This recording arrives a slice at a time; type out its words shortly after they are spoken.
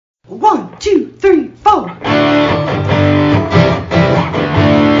1, 2, 3, 4.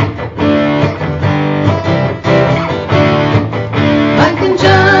 Mike and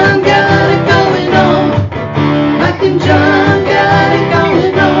John got it going on. Mike and John got it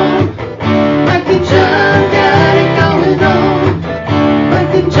going on. Mike and John got it going on.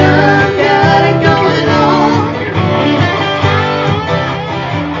 Mike and John got it going on.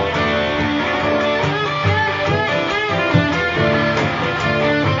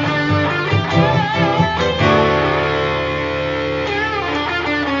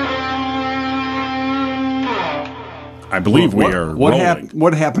 I believe we are rolling.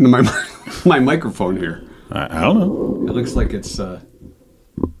 What happened to my microphone here? I don't know. It looks like it's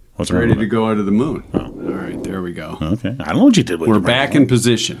What's ready wrong to with go out of the moon. Oh. All right, there we go. it? Okay. I don't know what you did with We're your back microphone. in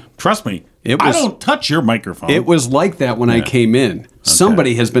position. Trust me, It I was- don't touch your microphone. It was like that when I came in.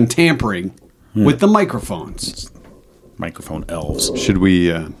 Somebody has been tampering with the microphones. Microphone elves. Should we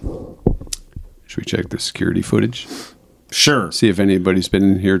check the security footage? Sure. See if anybody's been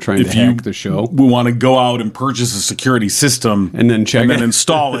in here trying to hack the show. We want to go out and purchase a security system And then check and it. then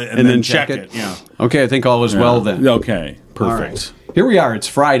install it and, then check it. Yeah. Okay, I think all is well then. Okay. All Perfect. right. Here we are. It's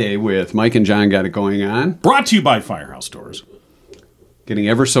Friday with Mike and John Got It Going On. Brought to you by Firehouse Doors. Getting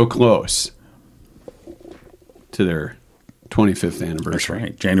ever so close to their 25th anniversary. That's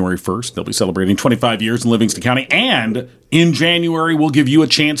right. January 1st, they'll be celebrating 25 years in Livingston County. And in January, we'll give you a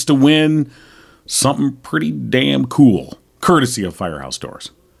chance to win something pretty damn cool, courtesy of Firehouse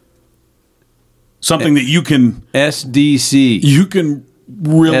Doors. Something that you can SDC.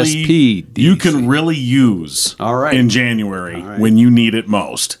 really SPDC. you can really use All right. in January right. when you need it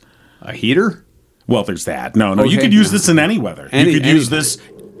most. A heater? Well, there's that. No, you Okay. could use this in any weather. You could use this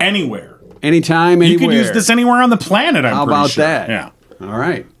anywhere. Anytime, You anywhere. could use this anywhere on the planet, I'm How pretty about sure. that? Yeah. All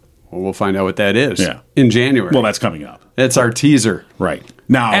right. Well, we'll find out what that is Yeah. in January. Well, that's coming up. That's our teaser. Right.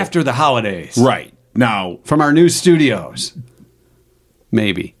 Now, After the holidays. right. Now, From our new studios.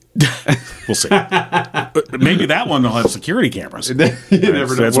 Maybe. we'll see. Maybe that one will have security cameras. You never know.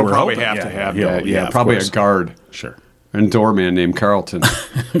 So that's We'll what we're probably hoping. have Yeah, to have yeah, that. yeah, Yeah, of probably course. a guard. Sure. And doorman named Carlton.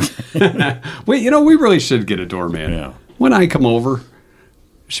 Wait, we really should get a doorman. Yeah. When I come over, there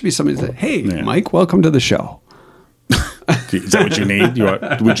should be somebody that say, hey, Yeah. Mike, welcome to the show. Is that what you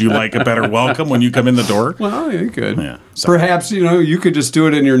need? Would you like a better welcome when you come in the door? Well, you could. Yeah, sorry. Perhaps, you could just do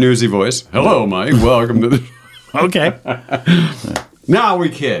it in your newsy voice. Hello, Mike. Welcome to the Okay. Now we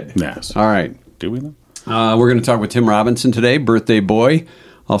kid. Yes. All right. Do we then? We're going to talk with Tim Robinson today, birthday boy.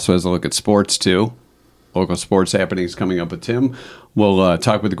 Also has a look at sports, too. Local sports happenings coming up with Tim. We'll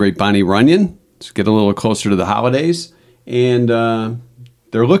talk with the great Bonnie Runyan. Let's get a little closer to the holidays. And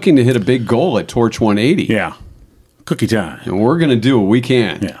they're looking to hit a big goal at Torch 180. Yeah. Cookie time. And we're going to do what we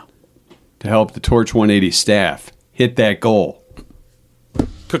can Yeah. to help the Torch 180 staff hit that goal.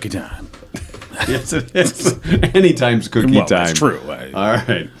 Cookie time. Yes, it is. Anytime's cookie Well, time. that's true. All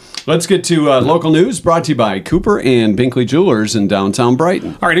right. Let's get to local news brought to you by Cooper and Binkley Jewelers in downtown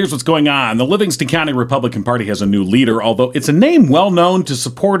Brighton. All right, here's what's going on. The Livingston County Republican Party has a new leader, although it's a name well known to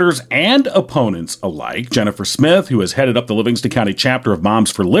supporters and opponents alike. Jennifer Smith, who has headed up the Livingston County chapter of Moms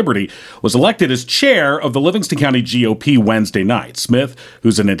for Liberty, was elected as chair of the Livingston County GOP Wednesday night. Smith,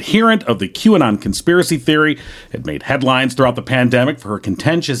 who's an adherent of the QAnon conspiracy theory, had made headlines throughout the pandemic for her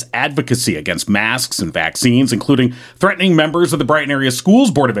contentious advocacy against masks and vaccines, including threatening members of the Brighton Area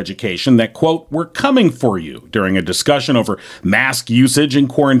Schools Board of Education that, quote, "we're coming for you," during a discussion over mask usage and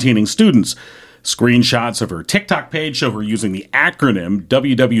quarantining students. Screenshots of her TikTok page show her using the acronym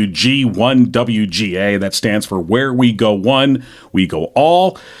WWG1WGA. That stands for Where We Go One, We Go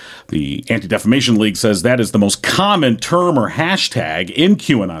All. The Anti-Defamation League says that is the most common term or hashtag in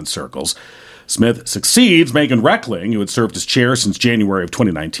QAnon circles. Smith succeeds Megan Reckling, who had served as chair since January of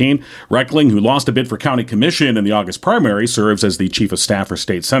 2019. Reckling, who lost a bid for county commission in the August primary, serves as the chief of staff for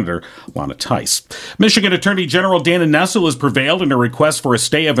State Senator Lana Tice. Michigan Attorney General Dana Nessel has prevailed in a request for a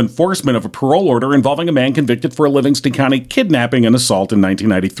stay of enforcement of a parole order involving a man convicted for a Livingston County kidnapping and assault in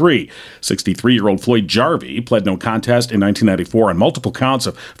 1993. 63-year-old Floyd Jarvie pled no contest in 1994 on multiple counts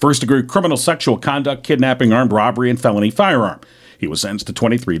of first-degree criminal sexual conduct, kidnapping, armed robbery, and felony firearm. He was sentenced to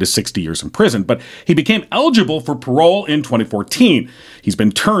 23 to 60 years in prison, but he became eligible for parole in 2014. He's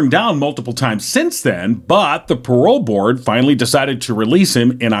been turned down multiple times since then, but the parole board finally decided to release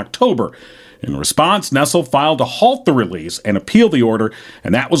him in October. In response, Nessel filed to halt the release and appeal the order,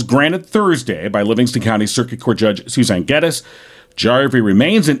 and that was granted Thursday by Livingston County Circuit Court Judge Suzanne Geddes, Jarvie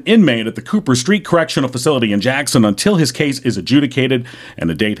remains an inmate at the Cooper Street Correctional Facility in Jackson until his case is adjudicated, and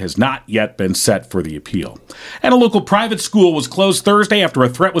a date has not yet been set for the appeal. And a local private school was closed Thursday after a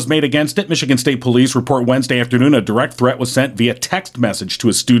threat was made against it. Michigan State Police report Wednesday afternoon a direct threat was sent via text message to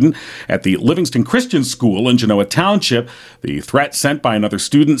a student at the Livingston Christian School in Genoa Township. The threat sent by another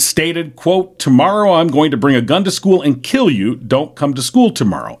student stated, quote, "Tomorrow I'm going to bring a gun to school and kill you. Don't come to school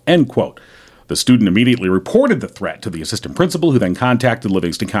tomorrow," end quote. The student immediately reported the threat to the assistant principal, who then contacted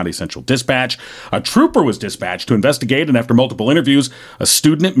Livingston County Central Dispatch. A trooper was dispatched to investigate, and after multiple interviews, a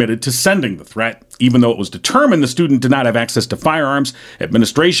student admitted to sending the threat. Even though it was determined the student did not have access to firearms,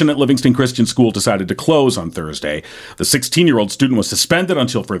 administration at Livingston Christian School decided to close on Thursday. The 16-year-old student was suspended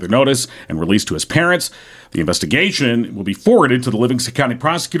until further notice and released to his parents. The investigation will be forwarded to the Livingston County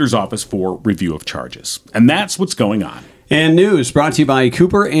Prosecutor's Office for review of charges. And that's what's going on. And news brought to you by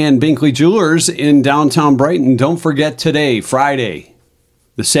Cooper and Binkley Jewelers in downtown Brighton. Don't forget today, Friday,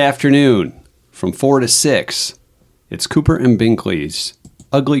 this afternoon, from 4 to 6, it's Cooper and Binkley's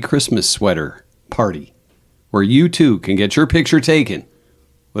Ugly Christmas Sweater Party, where you too can get your picture taken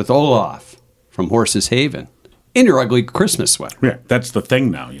with Olaf from Horse's Haven in your ugly Christmas sweater. Yeah, that's the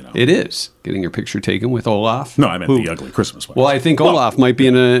thing now, you know. It is. Getting your picture taken with Olaf. No, I meant the ugly Christmas sweater. Well, I think Olaf might be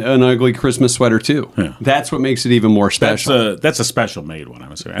in an ugly Christmas sweater, too. Yeah. That's what makes it even more special. That's a special made one,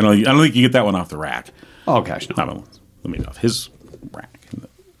 I'm assuming. I don't think you get that one off the rack. Oh, gosh, no. Let me off his rack.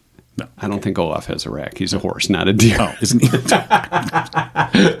 No. I don't think Olaf has a rack. He's a horse, not a deer. Oh, isn't he?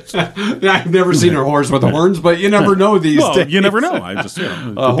 I've never seen a horse with horns, but you never know these days. You never know. I just,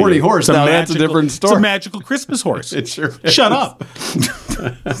 a horny horse, now that's a different story. It's a magical Christmas horse. It sure is. Shut up.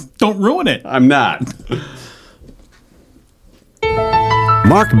 Don't ruin it. I'm not.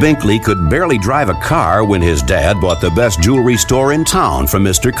 Mark Binkley could barely drive a car when his dad bought the best jewelry store in town from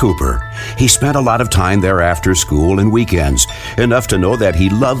Mr. Cooper. He spent a lot of time there after school and weekends, enough to know that he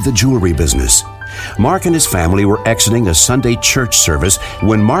loved the jewelry business. Mark and his family were exiting a Sunday church service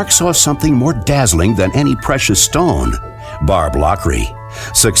when Mark saw something more dazzling than any precious stone: barbelockery.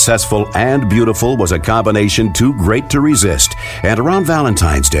 Successful and beautiful was a combination too great to resist, and around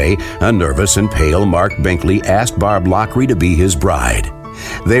Valentine's Day, a nervous and pale Mark Binkley asked barbelockery to be his bride.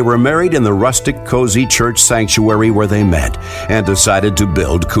 They were married in the rustic, cozy church sanctuary where they met and decided to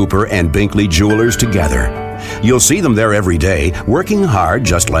build Cooper and Binkley Jewelers together. You'll see them there every day, working hard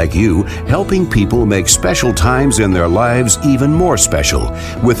just like you, helping people make special times in their lives even more special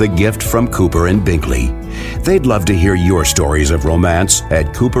with a gift from Cooper and Binkley. They'd love to hear your stories of romance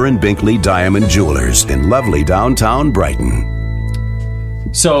at Cooper and Binkley Diamond Jewelers in lovely downtown Brighton.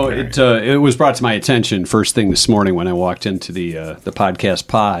 So it was brought to my attention first thing this morning when I walked into the podcast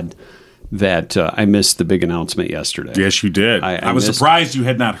pod that I missed the big announcement yesterday. Yes, you did. I was surprised you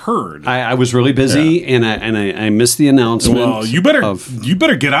had not heard. I was really busy, and I missed the announcement. Well, you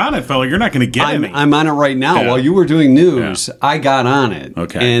better get on it, fella. You're not going to get any. I'm on it right now. Yeah. While you were doing news, I got on it.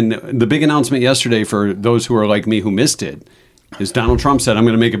 Okay. And the big announcement yesterday, for those who are like me who missed it, is Donald Trump said, "I'm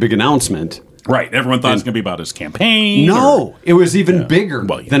going to make a big announcement." Right. Everyone thought it was going to be about his campaign. No, it was even bigger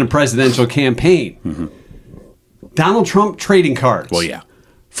than a presidential campaign. Mm-hmm. Donald Trump trading cards. Well, yeah.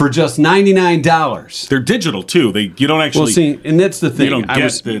 For just $99. They're digital, too. You don't actually... Well, see, and that's the thing. You don't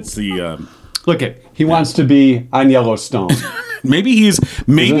get it's the... Look, he wants to be on Yellowstone. Maybe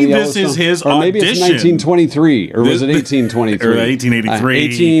this is his or maybe audition. It's 1923, or was it 1823? Or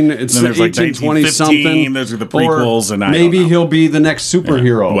 1883. It's then there's 1820 something. Those are the prequels, and maybe he'll be the next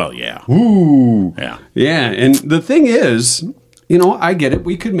superhero. Yeah. Well, yeah. Ooh. Yeah. And the thing is, I get it.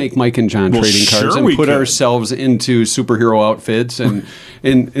 We could make Mike and John trading cards and put ourselves into superhero outfits and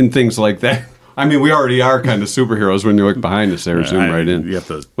things like that. I mean, we already are kind of superheroes when you look behind us there. Zoom right in. You have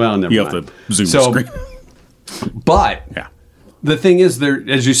to. Well, never you mind. have to zoom the screen. But the thing is,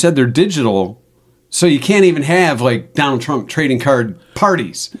 as you said, they're digital, so you can't even have like Donald Trump trading card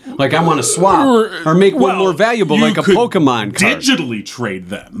parties. Like I want to swap or make one more valuable, like a Pokemon card. Digitally trade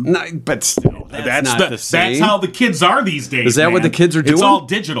them. No, but still, that's not the same. That's how the kids are these days. Is that what the kids are doing? It's all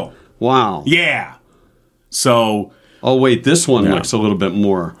digital. Wow. Yeah. So. Oh wait, this one looks a little bit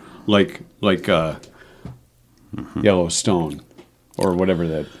more like Yellowstone or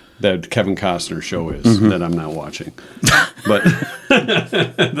whatever that Kevin Costner show is that I'm not watching. But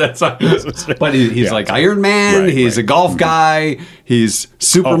but he's like Iron Man. He's a golf guy. He's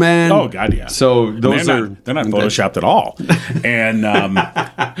Superman. Oh God, yeah. So they're not photoshopped at all. And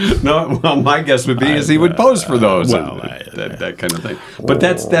no, well, my guess would be is he would pose for those. That kind of thing. But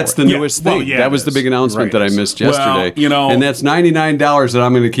that's the newest thing. That was the big announcement that I missed yesterday. Well, and that's $99 that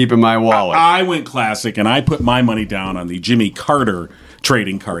I'm going to keep in my wallet. I went classic, and I put my money down on the Jimmy Carter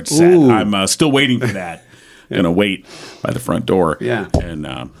trading card set. Ooh. I'm still waiting for that. gonna wait by the front door. Yeah. And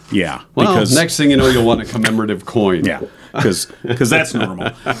yeah, Well, because next thing you know, you'll want a commemorative coin. yeah, because that's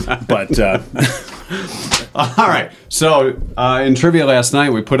normal. But All right. So in trivia last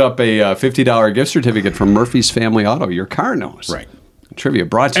night, we put up a $50 gift certificate from Murphy's Family Auto. Your car knows. right. Trivia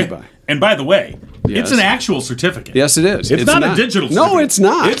brought to you by. And by the way, Yes. it's an actual certificate. Yes, it is. It's not a digital certificate. No, it's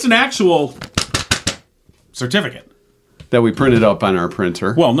not. It's an actual certificate. That we printed up on our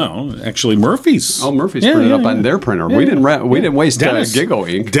printer. Well, no, actually Murphy's. Oh, Murphy's printed up on their printer. We didn't waste Giggle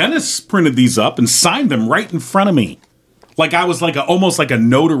ink. Dennis printed these up and signed them right in front of me. Like I was almost like a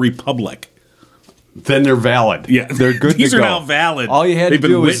notary public. Then they're valid. Yeah. They're good These to are go. now valid. All you had They've to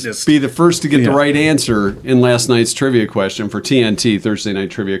been do was witnessed. be the first to get the Yeah. right answer in last night's trivia question for TNT, Thursday Night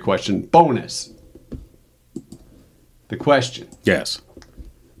Trivia Question. Bonus. The question. Yes.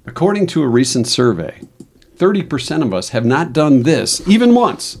 According to a recent survey, 30% of us have not done this even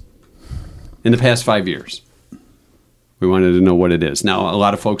once in the past 5 years. We wanted to know what it is. Now, a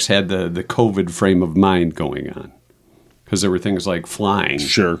lot of folks had the COVID frame of mind going on because there were things like flying,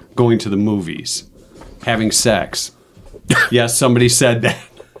 Sure. going to the movies, having sex. Yes, somebody said that.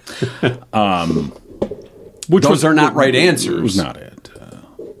 Those are not right answers. It was not it.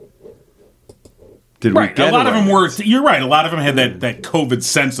 Did Right. we get A lot of them right were. answer? You're right. A lot of them had that COVID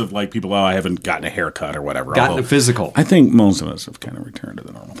sense of like people. Oh, I haven't gotten a haircut or whatever. Gotten Although a physical. I think most of us have kind of returned to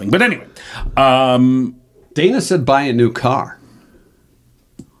the normal thing. But anyway, Dana said buy a new car.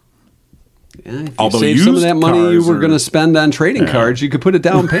 Yeah, if you Although save some of used that money you cars were are- going to spend on trading cards, you could put a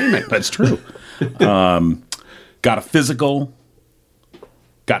down payment. that's true. Got a physical.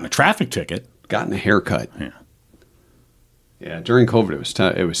 Gotten a traffic ticket. Gotten a haircut. Yeah. Yeah, during COVID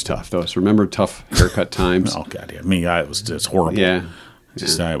it was tough though. So remember tough haircut times? Oh God, yeah. Me, I was just horrible. Yeah.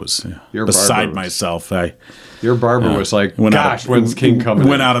 I was Your beside barber was- myself. Your barber was like, Went gosh, out when's King coming?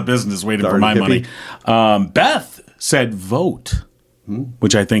 Went out of business waiting for Darn my hippie. money. Beth said vote,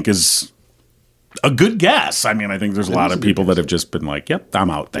 which I think is a good guess. I mean, I think there's a lot of people that have just been like, yep,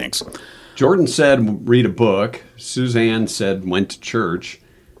 I'm out, thanks. Jordan said read a book. Suzanne said went to church.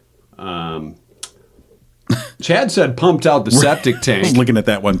 Chad said pumped out the septic I was tank. looking at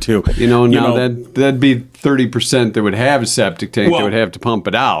that one too. That'd be 30% that would have a septic tank. Well, that would have to pump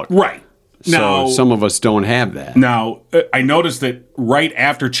it out. Right. Now, So some of us don't have that. Now, I noticed that right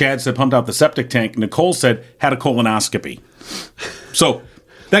after Chad said pumped out the septic tank, Nicole said had a colonoscopy. So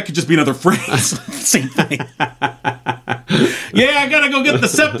that could just be another phrase. Same thing. Yeah, I gotta go get the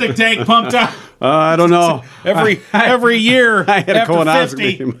septic tank pumped out I don't know. every year. I had a after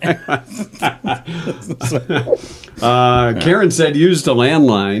colonoscopy. 50. Karen said used a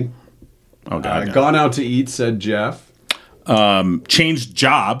landline. Oh God. no. Gone out to eat, said Jeff. Changed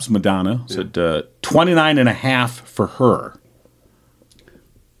jobs. Madonna said 29 and a half for her.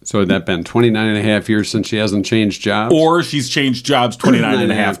 So had that been 29 and a half years since she hasn't changed jobs? Or she's changed jobs 29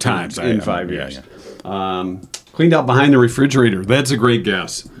 and a half times in 5 years. Yeah. Cleaned out behind the refrigerator. That's a great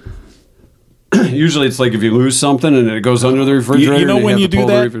guess. Usually it's like if you lose something and it goes under the refrigerator. You know and when have you to do pull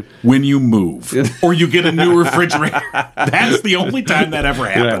the that? When you move. Or you get a new refrigerator. That's the only time that ever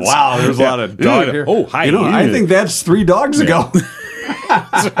happens. Wow, there's a lot of dog here. Oh, hi. I think that's 3 dogs ago.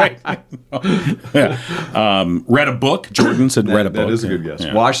 That's right. Yeah. Read a book. Jordan said read a book. That is a good guess.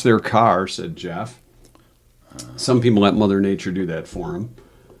 Yeah. Wash their car, said Jeff. Some people let Mother Nature do that for them.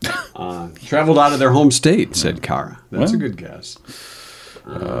 Traveled out of their home state, said Kara. That's a good guess.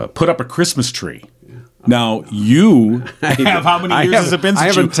 Put up a Christmas tree. Now, you have how many years has it been since I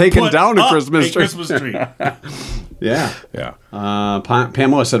haven't you taken put down a up Christmas tree. Christmas tree. Yeah. Yeah.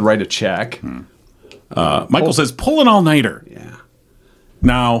 Pamela said write a check. Michael says pull an all-nighter. Yeah.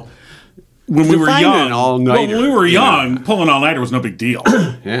 Now, when we were Define young, an all-nighter. when we were young, pulling an all-nighter was no big deal.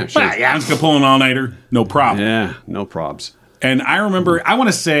 Yeah, sure. Yeah, I'm just gonna pull an all-nighter, no problem. Yeah, no probs. And I remember, I want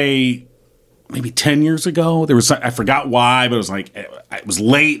to say maybe 10 years ago, there was, I forgot why, but it was like, it was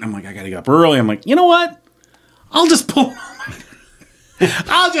late. And I'm like, I got to get up early. I'm like, you know what? I'll just pull.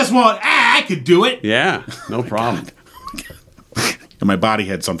 I could do it. Yeah, no problem. And my body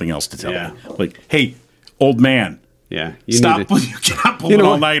had something else to tell Yeah. me. Like, hey, old man, Yeah. stop. Need to- You cannot pull an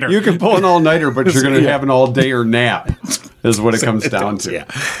all-nighter. You can pull an all-nighter, but you're going to Yeah. have an all-dayer nap, is what it comes down to.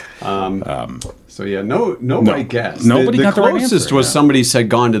 Yeah. So, yeah, no right guess. Nobody got the right closest answer, was yeah. somebody said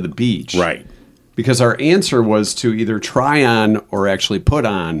gone to the beach. Right. Because our answer was to either try on or actually put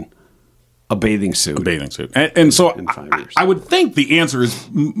on a bathing suit. Bathing suit. And so In 5 years. I would think the answer is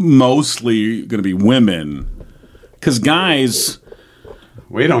mostly going to be women. Because guys,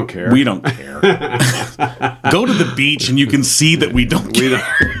 We don't care. we don't care. Go to the beach and you can see that we don't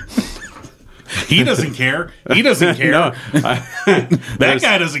care. He doesn't care. He doesn't care. No, that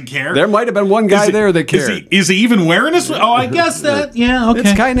guy doesn't care. There might have been one guy there that cared. Is he even wearing his? Oh, I guess that. Yeah, okay.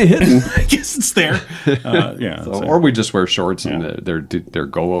 It's kind of hidden. I guess it's there. Yeah. Or we just wear shorts and they're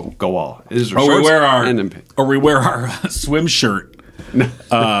go all. Or we wear our swim shirt.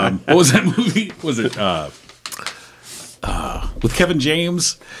 What was that movie? Was it with Kevin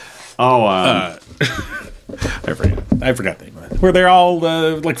James? Oh, I forgot the name of it. Where they're all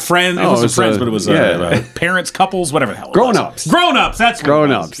like friends. It wasn't friends, but it was parents, couples, whatever the hell. Grown-ups. Grown-ups. That's what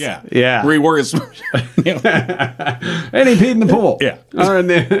Grown-ups. Yeah. Where he wore his. And he peed in the pool. Yeah. Or in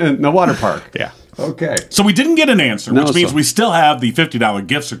the water park. Yeah. Okay. So we didn't get an answer, which means we still have the $50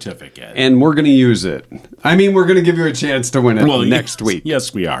 gift certificate. And we're going to use it. I mean, we're going to give you a chance to win it next week.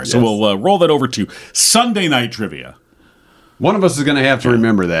 Yes, we are. Yes. So we'll roll that over to Sunday Night Trivia. One of us is going to have to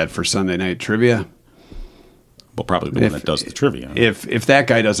remember that for Sunday Night Trivia. Well, probably the one that does the trivia. If that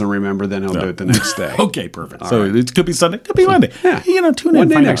guy doesn't remember, then he'll do it the next day. Okay, perfect. So it could be Sunday, it could be Monday. Yeah. Tune in. One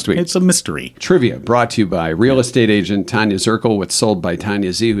day next week. It's a mystery. Trivia brought to you by real estate agent Tanya Zirkle with Sold by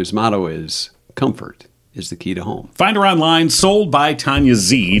Tanya Z, whose motto is comfort is the key to home. Find her online,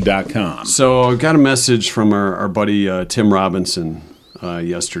 soldbytanyaz.com. So I got a message from our buddy Tim Robinson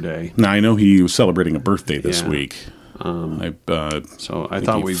yesterday. Now, I know he was celebrating a birthday this week. So I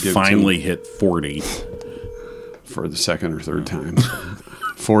thought we'd give finally hit 40. For the second or third time.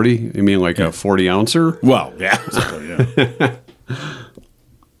 40? You mean like a 40-ouncer? Well, yeah.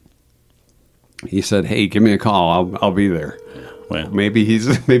 He said, "Hey, give me a call. I'll be there." Well, maybe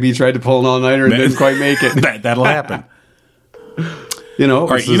he tried to pull an all-nighter and didn't quite make it. That'll happen. All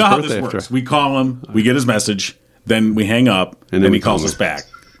right, you know how this works. We call him, we get his message, then we hang up, and then he calls us back.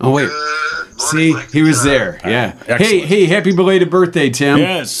 Oh, wait. See, he was there. Yeah. Hey, happy belated birthday, Tim.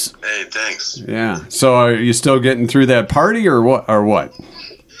 Yes. Hey, thanks. Yeah. So are you still getting through that party or what?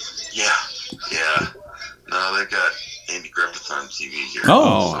 Yeah. No, they've got Andy Griffith on TV here.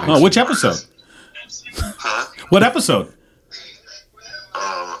 Oh, which episode? Huh? What episode?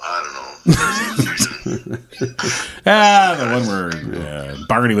 I don't know. The one where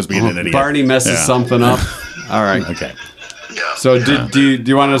Barney was being an idiot. Barney messes something up. All right. Okay. Yeah. So do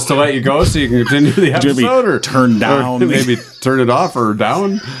you want us to let you go so you can continue the episode, or turn down, or maybe turn it off or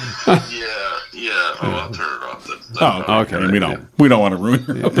down? Yeah. I'll turn it off. Okay. And we don't want to ruin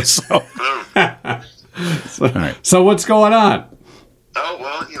your episode. All right. So what's going on? Oh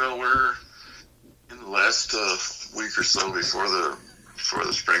well, we're in the last week or so before the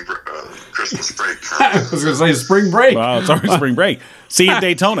spring Christmas break. I was going to say spring break. Wow, it's already spring break. See you in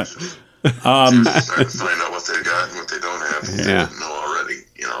Daytona. Starting to find out what they got and what they don't have. They didn't know already,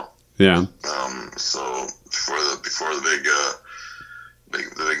 Yeah. So before the big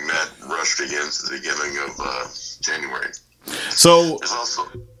net rush begins at the beginning of January. So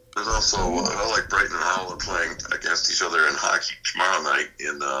there's also like Brighton and Howell are playing against each other in hockey tomorrow night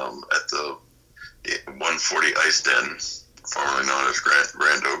at the 140 Ice Den, formerly known as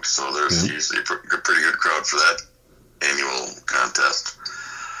Grand Oaks. So there's usually a pretty good crowd for that annual contest.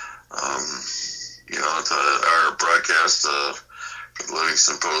 It's our broadcast for the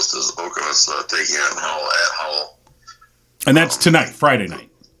Livingston Post is Okemos taking on Howell at Howell. And that's tonight, Friday night.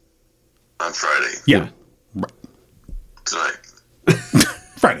 On Friday. Yeah. Tonight.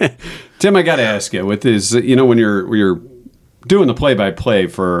 Friday. Tim, I got to ask you, with this, when you're doing the play-by-play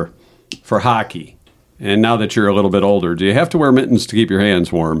for hockey, and now that you're a little bit older, do you have to wear mittens to keep your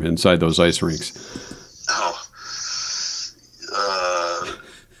hands warm inside those ice rinks? Oh.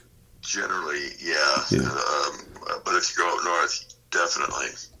 Generally, yeah. But if you go up north, definitely.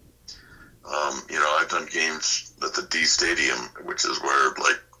 I've done games at the D Stadium, which is where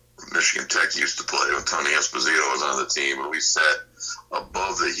Michigan Tech used to play when Tony Esposito was on the team, and we sat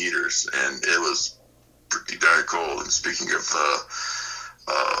above the heaters, and it was pretty darn cold. And speaking of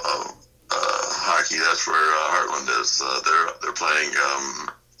hockey, that's where Heartland is. They're playing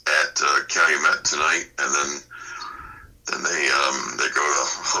at Calumet tonight, and then they go to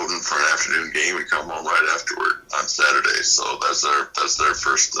Houghton for an afternoon game and come home right afterward on Saturday. So that's their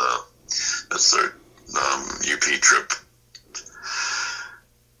first UP trip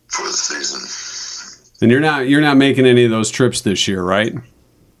for the season. And you're not making any of those trips this year, right?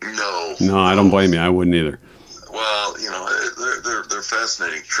 No, I don't blame you. I wouldn't either. Well, they're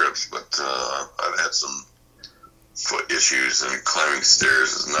fascinating trips, but I've had some foot issues, and climbing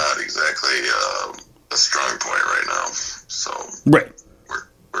stairs is not exactly a strong point right now. So right,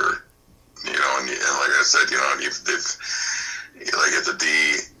 we're and like I said, if like at the D,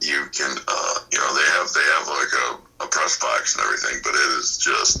 you can they have like a press box and everything, but it is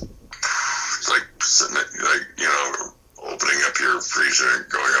just like sitting opening up your freezer and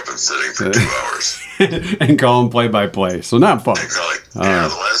going up and sitting for 2 hours. And call them play-by-play. So not fun. The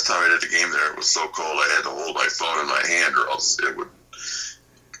last time I did the game there, it was so cold I had to hold my phone in my hand, or else it would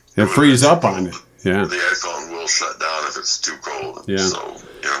freeze up on it. Yeah. The iPhone will shut down if it's too cold. Yeah. So,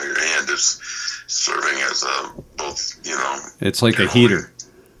 your hand is serving as both, It's like a heater.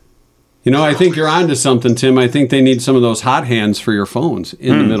 I think you're onto something, Tim. I think they need some of those hot hands for your phones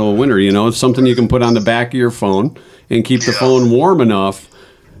in the middle of winter. It's something you can put on the back of your phone and keep the phone warm enough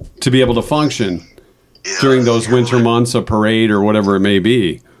to be able to function during those winter months, a parade or whatever it may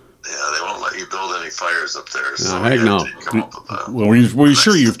be. Yeah, they won't let you build any fires up there. So heck no. Well, we're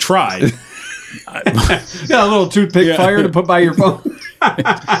sure you've tried. Got a little toothpick fire to put by your phone.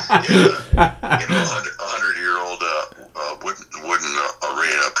 100-year-old wooden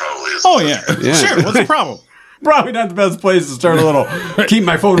arena probably is. Oh yeah. Sure. What's the problem? Probably not the best place to start a little keep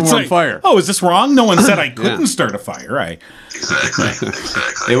my phone warm fire. Oh, is this wrong? No one said I couldn't start a fire. Exactly.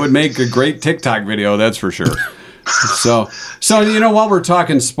 It would make a great TikTok video, that's for sure. So while we're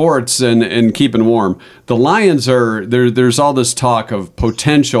talking sports and keeping warm, the Lions are there's all this talk of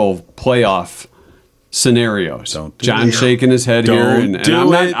potential playoff scenarios. John's shaking his head here, and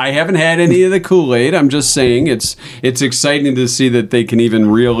I haven't had any of the Kool-Aid. I'm just saying it's exciting to see that they can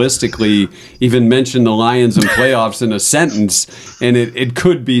even realistically even mention the Lions in playoffs in a sentence, and it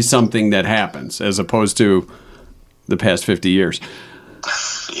could be something that happens as opposed to the past 50 years.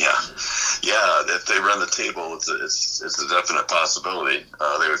 Yeah, if they run the table, it's a definite possibility.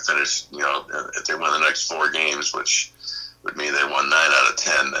 They would finish, if they win the next 4 games, which would mean they won 9 out of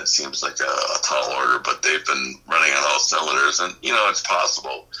 10. That seems like a tall order, but they've been running on all cylinders, and it's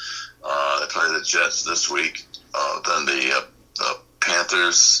possible. They play the Jets this week, then the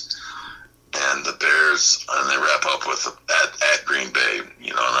Panthers and the Bears, and they wrap up with at Green Bay.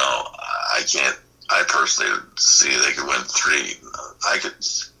 I personally see they could win 3. I could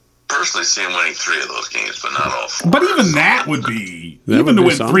personally see them winning 3 of those games, but not all 4. But even that would be to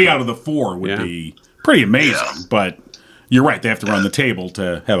win 3 out of the 4 would be pretty amazing. Yeah. But you're right; they have to run the table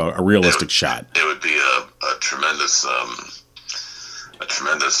to have a realistic shot. It would be a tremendous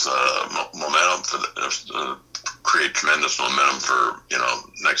momentum for create tremendous momentum for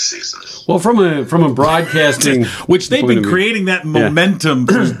next season. Well, from a broadcasting, which they've been creating that momentum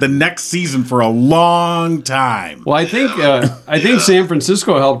for the next season for a long time. Well, I think San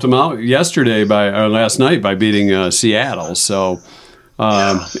Francisco helped them out last night by beating Seattle. So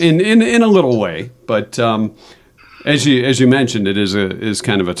in a little way, but as you mentioned, it is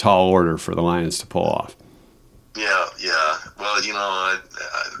kind of a tall order for the Lions to pull off. Yeah. Well,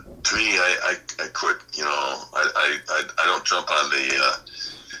 to me, I quit. I don't jump on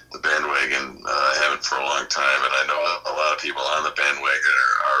the bandwagon. I haven't for a long time, and I know a lot of people on the bandwagon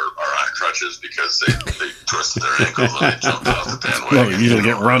are on crutches because they twisted their ankles when they jumped off the bandwagon. Well, you usually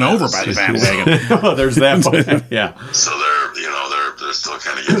get run over by the bandwagon. Well, there's that point. Yeah. So they're still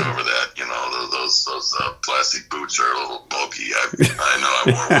kind of getting over that. Those plastic boots are a little bulky. I know I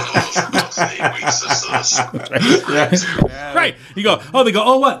wore one of those for about 8 weeks. Right. You go. Oh, they go.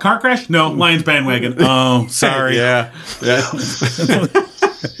 Oh, what? Car crash? No, Lions bandwagon. Oh, sorry. Yeah. Yeah.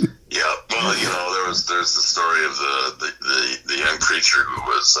 Well, there's the story of the young preacher who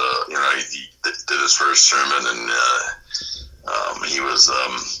was he did his first sermon, and he was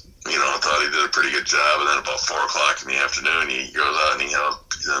thought he did a pretty good job, and then about 4:00 in the afternoon he goes out and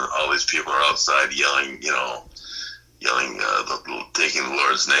all these people are outside yelling, taking the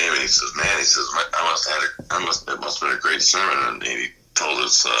Lord's name, and he says, "Man," he says, it must have been a great sermon," and he told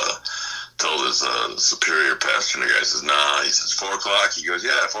his superior pastor, and the guy says, "Nah," he says, 4:00. He goes,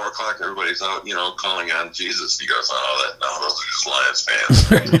 "Yeah, 4:00. Everybody's out, calling on Jesus." He goes, those are just Lions fans."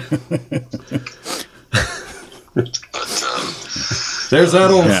 But there's that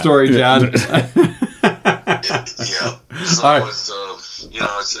old story, John. So all right.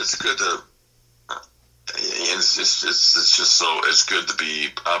 It's good to. It's good to be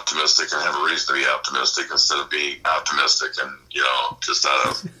optimistic and have a reason to be optimistic instead of being optimistic and just out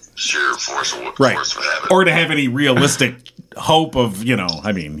of sheer force of habit, or to have any realistic hope of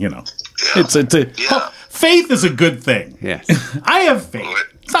faith is a good thing. Yes. I have faith. Right.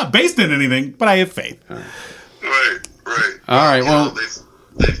 It's not based in anything, but I have faith. Right. All right. Well, they've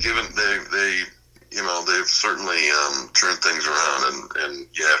certainly turned things around, and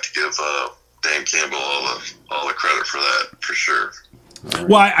you have to give Dan Campbell all the credit for that, for sure. Right.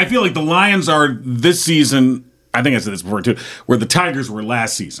 Well, I feel like the Lions are this season, I think I said this before too, where the Tigers were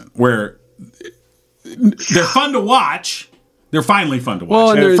last season, where they're fun to watch. They're finally fun to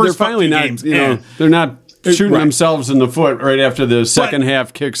watch. Well, they're finally not, they're not shooting Right. themselves in the foot right after the second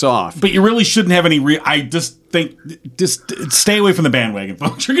half kicks off. But you really shouldn't have any. I just think stay away from the bandwagon,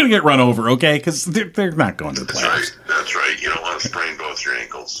 folks. You're going to get run over, okay? Because they're not going to the That's playoffs. right. That's right. You don't want to sprain both your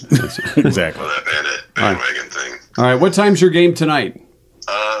ankles Exactly. for that bandwagon thing. All right, what time's your game tonight?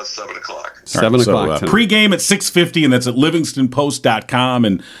 7 o'clock. 7 o'clock tonight. Pre-game at 6:50, and that's at livingstonpost.com.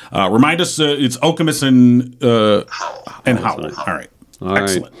 And remind us, it's Okemos and Howell. All right. All right.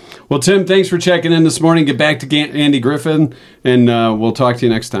 Excellent. Well, Tim, thanks for checking in this morning. Get back to Andy Griffin, and we'll talk to you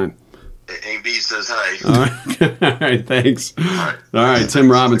next time. AB says hi. All right. All right, thanks. All right,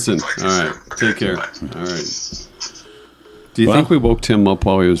 Tim Robinson. All right, take care. All right. Do you think we woke Tim up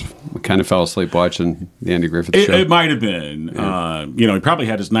while he kind of fell asleep watching the Andy Griffith show? It might have been. Yeah. He probably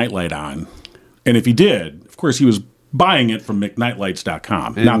had his nightlight on. And if he did, of course, he was buying it from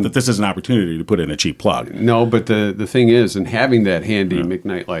McNightlights.com. Not that this is an opportunity to put in a cheap plug. No, but the thing is, in having that handy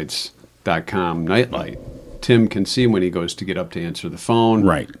McNightlights.com nightlight, Tim can see when he goes to get up to answer the phone,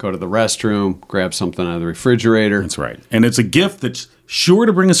 Right. Go to the restroom, grab something out of the refrigerator. That's right. And it's a gift that's sure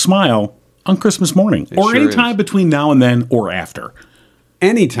to bring a smile on Christmas morning. Or sure any time is. between now and then or after.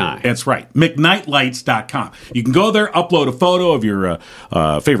 Anytime. That's right. McNightlights.com. You can go there, upload a photo of your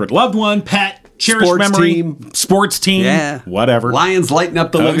favorite loved one, pet, cherished Sports memory, team. sports team, whatever. Lions lighting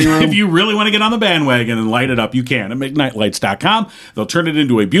up the living room. If you really want to get on the bandwagon and light it up, you can at McNightlights.com. They'll turn it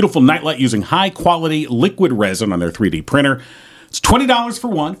into a beautiful nightlight using high-quality liquid resin on their 3D printer. It's $20 for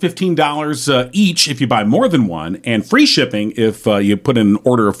one, $15 each if you buy more than one, and free shipping if you put in an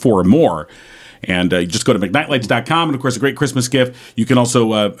order of 4 or more. And you just go to McNightlights.com, and of course, a great Christmas gift. You can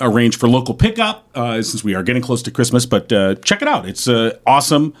also arrange for local pickup since we are getting close to Christmas, but check it out. It's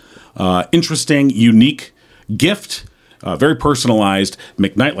awesome, interesting, unique gift, very personalized,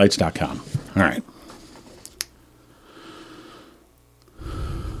 McNightlights.com. All right.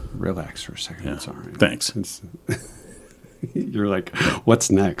 Relax for a second. It's all right. Thanks. You're like, what's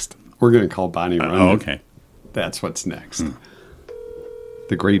next? We're going to call Bonnie Runyan. Oh, okay. That's what's next.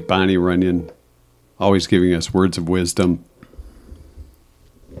 The great Bonnie Runyan, always giving us words of wisdom.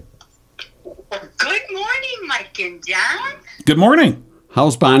 Well, good morning, Mike and John. Good morning.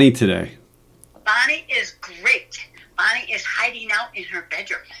 How's Bonnie today? Bonnie is great. Bonnie is hiding out in her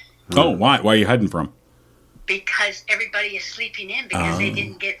bedroom Oh, why? Why are you hiding from? because everybody is sleeping in because they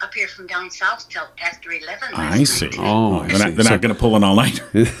didn't get up here from down south till after 11 last I night. see. Oh, I they're see. not going to pull an all-nighter.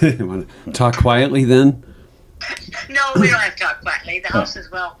 Want to talk quietly then? No, we don't have to talk quietly. The house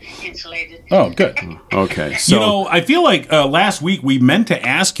is well insulated. Oh, good. Okay. So, I feel like last week we meant to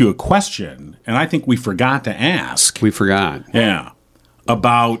ask you a question, and I think we forgot to ask. we forgot. Yeah.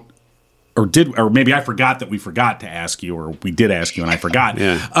 About, or maybe I forgot that we forgot to ask you, or we did ask you and I forgot.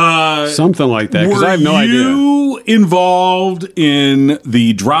 Yeah. Something like that, because I have no Were idea. you involved in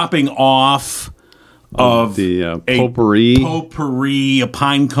the dropping off of The a potpourri. a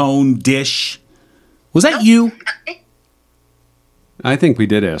pine cone dish? Was that you? I think we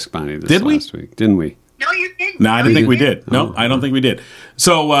did ask Bonnie this Did we? last week, didn't we? No, you didn't. No, I didn't think we did. Oh. No, I don't think we did.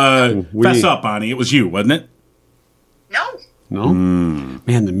 So, fess up, Bonnie. It was you, wasn't it? No. No?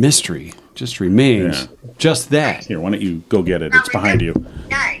 Man, the mystery just remains. Yeah. Just that. Here, why don't you go get it? Now It's behind you. remember,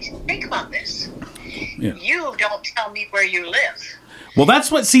 guys, think about this. Yeah. You don't tell me where you live. Well,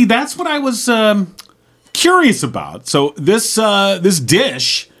 that's what I was curious about. So this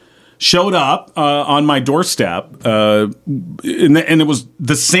dish showed up on my doorstep, and it was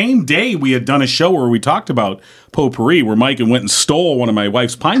the same day we had done a show where we talked about potpourri, where Mike went and stole one of my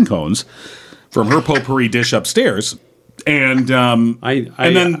wife's pine cones from her potpourri dish upstairs. And I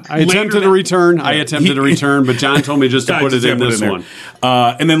then attempted to return. I attempted to return, but John told me just to put it in this one.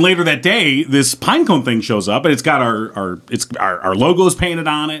 And then later that day, this pine cone thing shows up, and it's got our logos painted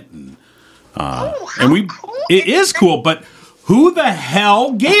on it. And, How cool. it is cool, but who the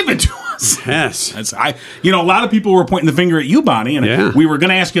hell gave it to us? Yes. A lot of people were pointing the finger at you, Bonnie, and Yeah. we were going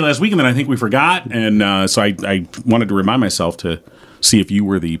to ask you last week, and then I think we forgot, and so I wanted to remind myself to see if you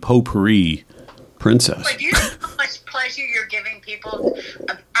were the potpourri Princess. But you know how much pleasure you're giving people.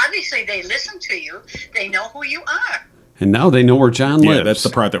 Obviously, they listen to you. They know who you are. And now they know where John lives. Yeah, that's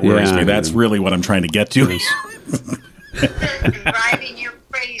the part that worries me. That's really what I'm trying to get to. Driving you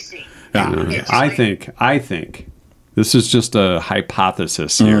crazy. Yeah. It's I like- think this is just a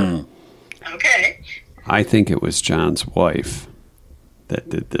hypothesis here. Okay. I think it was John's wife that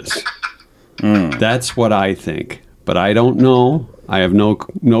did this. That's what I think, but I don't know. I have no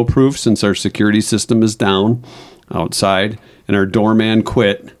proof since our security system is down outside and our doorman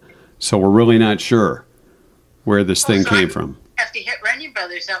quit, so we're really not sure where this thing came from. Have to hit Runyan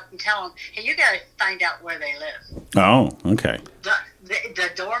Brothers up and tell them, hey, you got to find out where they live. Oh, okay. The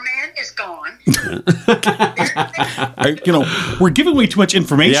doorman is gone. We're giving away too much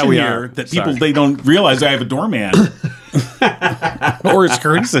information we here are. that people Sorry. they don't realize I have a doorman or a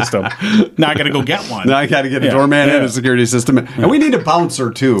security system. Now I got to go get one. Now I got to get a doorman and a security system. And we need a bouncer,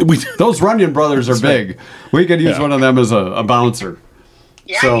 too. Those Runyan brothers are big. We could use one of them as a bouncer.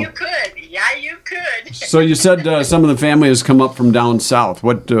 Yeah, you could. Yeah, you could. So you said some of the family has come up from down south.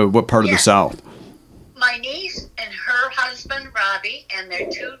 What part of the south? My niece and her husband, Robbie, and their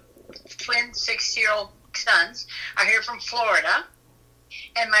two twin 6-year-old sons are here from Florida.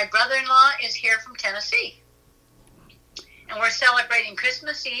 And my brother-in-law is here from Tennessee. And we're celebrating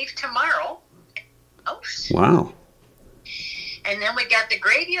Christmas Eve tomorrow. Oh, Wow. and then we got the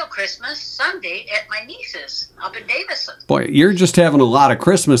great deal Christmas Sunday at my niece's up in Davison. Boy, you're just having a lot of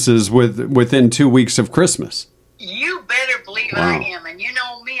Christmases within 2 weeks of Christmas. You better believe I am. And you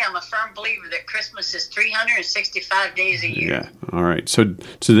know me, I'm a firm believer that Christmas is 365 days a year. Yeah. All right. So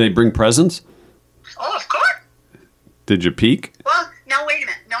did they bring presents? Oh, of course. Did you peek? Well, no, wait a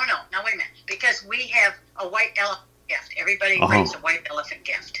minute. No, wait a minute. Because we have a white elephant gift. Everybody brings a white elephant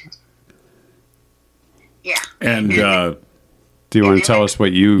gift. Yeah. And do you want to tell us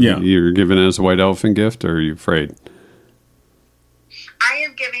what you're giving as a white elephant gift, or are you afraid? I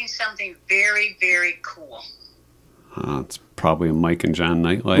am giving something very, very cool. It's probably a Mike and John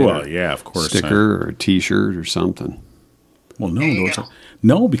nightlight. Well, yeah, of course. Sticker or a T-shirt or something. Well,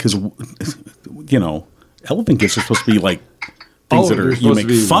 no, because elephant gifts are supposed to be like things that are you make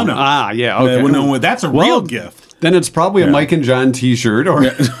fun of. Ah, yeah. Okay. No, that's a real gift. Then it's probably a Mike and John T-shirt or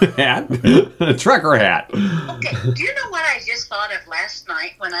hat, a trucker hat. Okay. Do you know what I just thought of last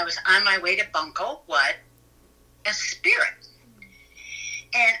night when I was on my way to Bunko? What? A Spirit.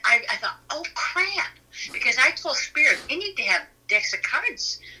 And I thought, oh, crap. Because I told Spirit, they need to have decks of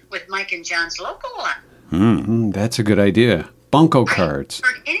cards with Mike and John's logo on. That's a good idea. Bunko cards. I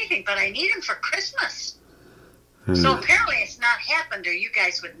haven't heard anything, but I need them for Christmas. So apparently it's not happened, or you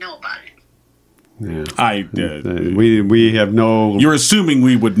guys would know about it. Yeah. We have no. You're assuming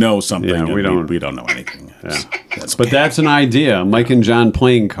we would know something. Yeah, we don't. We don't know anything. Yeah. But that's an idea. Mike and John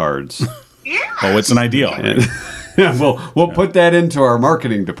playing cards. Yeah. Oh, it's an idea. We'll put that into our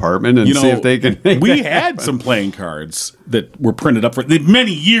marketing department and see if they can. We had some playing cards that were printed up for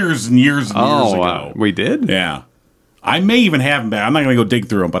many years and years and years ago. We did? Yeah. I may even have them back. I'm not going to go dig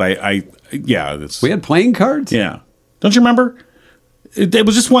through them, but we had playing cards? Yeah. Don't you remember? It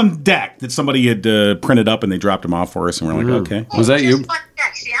was just one deck that somebody had printed up and they dropped them off for us, and we're like, okay. Was that you? One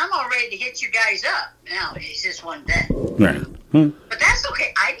deck. See, I'm all ready to hit you guys up. Now, it's just one deck. Right. But that's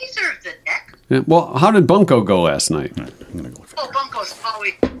okay. I deserve the deck. Yeah. Well, how did Bunko go last night? I'm gonna go with Oh, Bunko's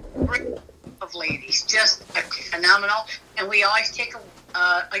always great of ladies. Just phenomenal. And we always take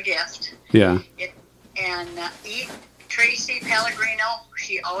a gift. Yeah. Tracy Pellegrino,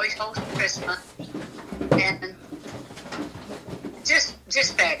 she always hosts Christmas. And just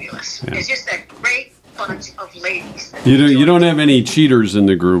fabulous. Yeah. It's just a great bunch of ladies. You don't have any cheaters in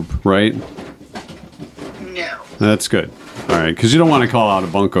the group, right? No. That's good. All right, because you don't want to call out a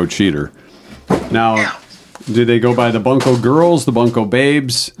Bunko cheater. Now, do they go by the Bunko girls, the Bunko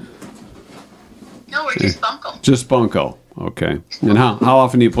babes? No, we're just Bunko. Just Bunko. Okay. And how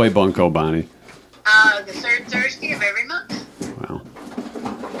often do you play Bunko, Bonnie? The third Thursday of every month. Wow.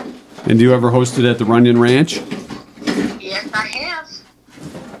 And do you ever host it at the Runyan Ranch? Yes, I have.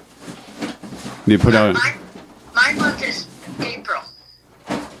 Do you put out? My month is April.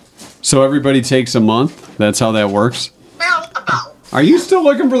 So everybody takes a month? That's how that works? Well, about. Are you still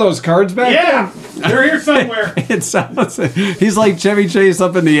looking for those cards back there? They're here somewhere. It sounds he's like Chevy Chase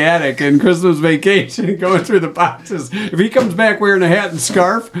up in the attic in Christmas Vacation going through the boxes. If he comes back wearing a hat and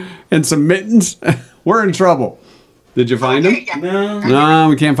scarf and some mittens, we're in trouble. Did you find them? Yeah. No,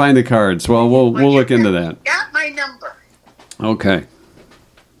 we can't find the cards. Well, we'll look into that. Got my number. Okay.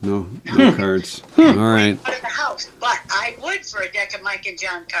 No cards. All right. Out of the house, but I would for a deck of Mike and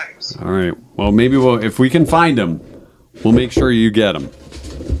John cards. All right. Well, maybe if we can find them, we'll make sure you get them.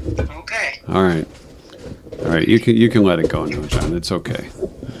 Okay. All right. You can let it go now, John. It's okay. So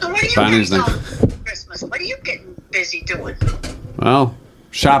what are you guys doing for Christmas? What are you getting busy doing? Well,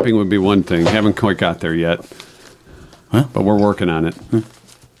 shopping would be one thing. Haven't quite got there yet, but we're working on it.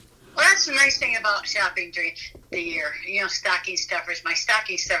 Well, that's the nice thing about shopping during the year. You know, stocking stuffers. My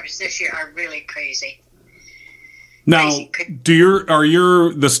stocking stuffers this year are really crazy. Now, are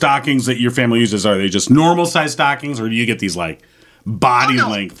the stockings that your family uses, are they just normal size stockings, or do you get these like body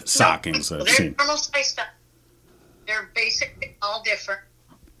length stockings? They're normal size stockings. They're basically all different.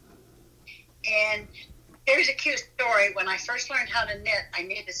 And here's a cute story. When I first learned how to knit, I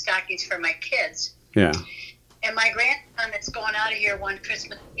knitted stockings for my kids. Yeah. And my grandson that's going out of here one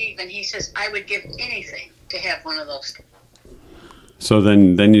Christmas Eve, and he says, I would give anything to have one of those. So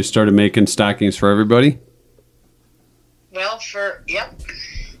then you started making stockings for everybody? Well, yep,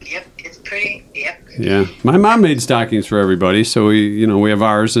 it's pretty, yep. Yeah. My mom made stockings for everybody, so we have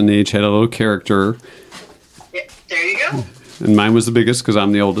ours, and they each had a little character. Yep, there you go. And mine was the biggest because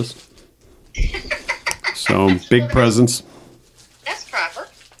I'm the oldest. So, big presents. That's proper.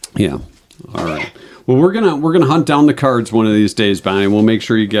 Yeah. All right. Well, we're gonna hunt down the cards one of these days, Bonnie. We'll make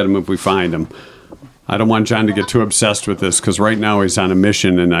sure you get them if we find them. I don't want John to get too obsessed with this because right now he's on a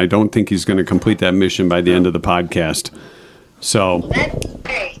mission, and I don't think he's going to complete that mission by the end of the podcast. So. That's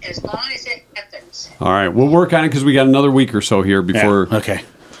okay, as long as it happens. All right, we'll work on it because we got another week or so here before. Yeah, okay.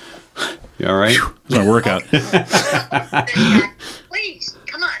 You all right? It's my workout. Please,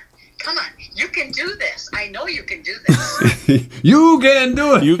 come on. You can do this. I know you can do this. You can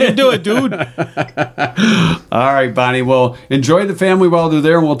do it. You can do it, dude. All right, Bonnie. Well, enjoy the family while they're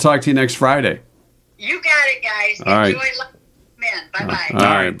there, and we'll talk to you next Friday. You got it, guys. All right. Enjoy life, man. Bye-bye. All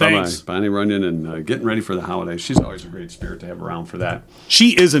right, bye-bye. Thanks. Bonnie Runyan, and getting ready for the holidays. She's always a great spirit to have around for that.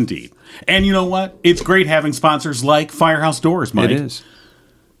 She is indeed. And you know what? It's great having sponsors like Firehouse Doors, Mike. It is.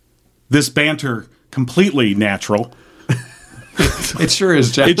 This banter, completely natural. It sure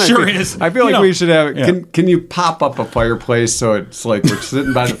is, John. It sure is. I feel like we should have. Yeah. Can you pop up a fireplace so it's like we're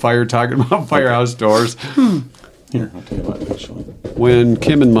sitting by the fire talking about Firehouse Doors? Here, I'll tell you what, actually. When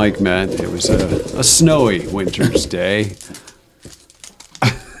Kim and Mike met, it was a snowy winter's day.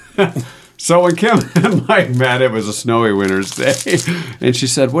 So when Kim and Mike met, it was a snowy winter's day. And she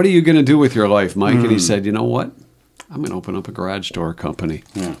said, "What are you going to do with your life, Mike?" And he said, "You know what? I'm going to open up a garage door company."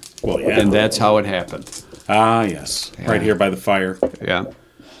 Yeah. Well, yeah. And that's how it happened. Ah, yes. Yeah. Right here by the fire. Yeah.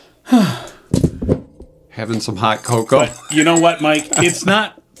 Having some hot cocoa. But you know what, Mike? It's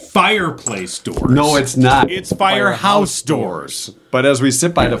not fireplace doors. No, it's not. It's firehouse doors. But as we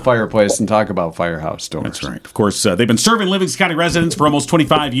sit by the fireplace and talk about Firehouse Doors. That's right. Of course, they've been serving Livingston County residents for almost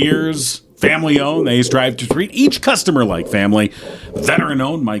 25 years. Family owned. They strive to treat each customer like family. Veteran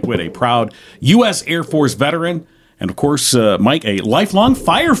owned. Mike Witt, a proud U.S. Air Force veteran. And of course, Mike, a lifelong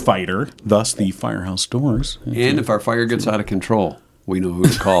firefighter. Thus, the Firehouse Doors. And if our fire gets out of control, we know who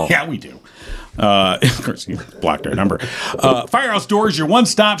to call. Yeah, we do. Of course, you blocked our number. Firehouse Doors, your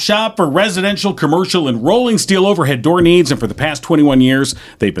one-stop shop for residential, commercial, and rolling steel overhead door needs. And for the past 21 years,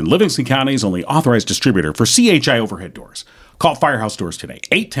 they've been Livingston County's only authorized distributor for CHI overhead doors. Call Firehouse Doors today,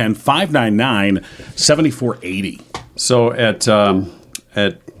 810-599-7480. So at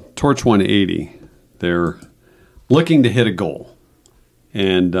Torch 180, they're looking to hit a goal.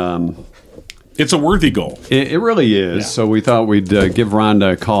 And It's a worthy goal. it really is. Yeah. So we thought we'd give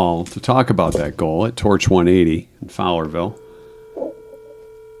Rhonda a call to talk about that goal at Torch 180 in Fowlerville.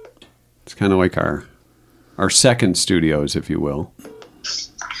 It's kind of like our second studios, if you will.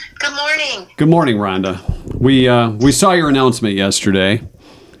 Good morning. Good morning, Rhonda. We saw your announcement yesterday,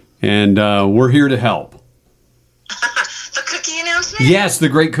 and we're here to help. The cookie announcement? Yes, the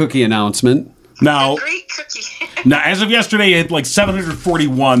great cookie announcement. Now, Great cookie. now, as of yesterday, you had like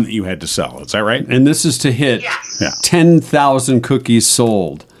 741 that you had to sell. Is that right? And this is to hit Yes. Yeah. 10,000 cookies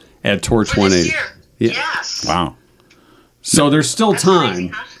sold at Torch For this 180. year. Yeah. Yes. Wow. So there's still That's crazy,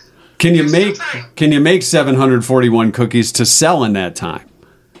 time. huh? Can you There's make still time. Can you make 741 cookies to sell in that time?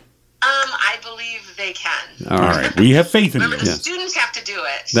 I believe they can. All All right. right. We have faith in you. Remember, the Yes. students have to do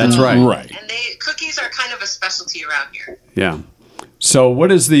it. That's so- right. Right. And cookies are kind of a specialty around here. Yeah. So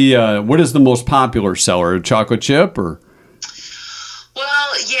what is the most popular seller? A chocolate chip or?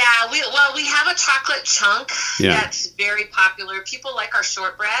 Well, yeah, we have a chocolate chunk Yeah. that's very popular. People like our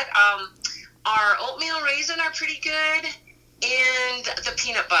shortbread. Our oatmeal raisin are pretty good, and the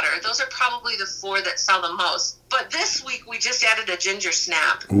peanut butter. Those are probably the four that sell the most. But this week we just added a ginger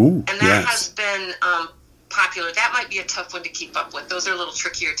snap, Ooh, and that yes. has been popular. That might be a tough one to keep up with. Those are a little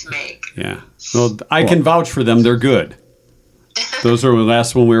trickier to make. Yeah. Well, I can vouch for them. They're good. Those are the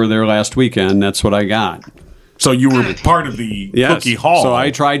last when we were there last weekend. That's what I got. So you were part of the Yes. cookie haul. So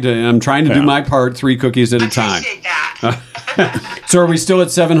I'm trying to do Yeah. my part, 3 cookies at a time. Appreciate that. So are we still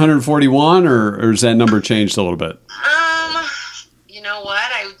at 741 or has that number changed a little bit? You know what?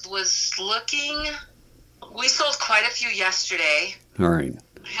 I was looking. We sold quite a few yesterday. All right.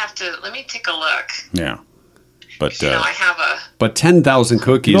 Let me take a look. Yeah. But I have a. But 10,000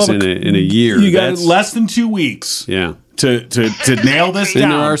 cookies No, in a year. you got that's- less than 2 weeks Yeah. to nail this And down.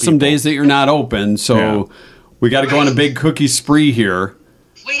 there are some people. days that you're not open, so Yeah. we got to go on a big cookie spree here.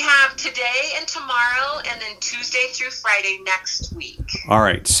 We have today and tomorrow, and then Tuesday through Friday next week. All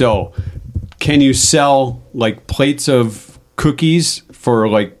right. So can you sell like plates of cookies for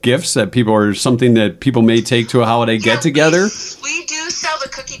like gifts that people or something that people may take to a holiday get together? We do sell the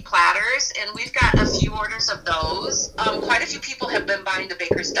cookie platters, and we've got a few orders of those. Quite a few people have been buying the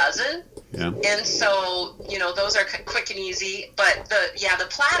Baker's Dozen. Yeah. And so, those are quick and easy. But the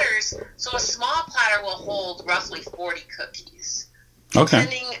platters, so a small platter will hold roughly 40 cookies. Okay.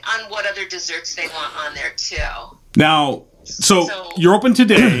 Depending on what other desserts they want on there, too. Now, so you're open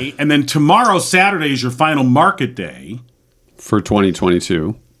today, and then tomorrow, Saturday, is your final market day. For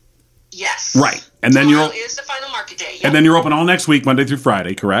 2022. Yes. Right. And then tomorrow is the final market day. Yep. And then you're open all next week, Monday through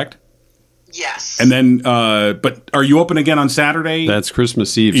Friday, correct? Yes. And then, but are you open again on Saturday? That's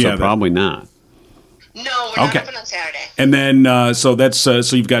Christmas Eve, so probably not. No, we're not open on Saturday. And then, so that's so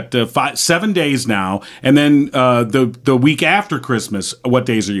you've got 7 days now, and then the week after Christmas, what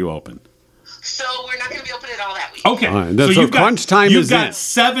days are you open? So we're not going to be open at all that week. Okay, right, so crunch time you've is got in.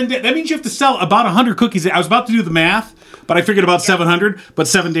 7 days. That means you have to sell about 100 cookies. I was about to do the math, but I figured about 700. But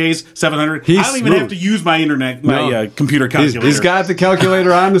 7 days, 700. He's I don't even smooth. have to use my internet, my computer calculator. He's got the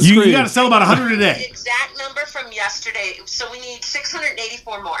calculator on the screen. You got to sell about 100 a day. Exact number from yesterday. So we need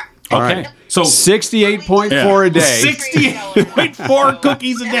 684 more. All Okay. right. So 68.4 a day. 68.4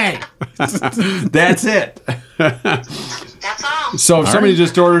 cookies a day. That's it. That's all. So if somebody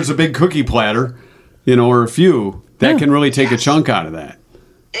just orders a big cookie platter, or a few, that can really take a chunk out of that.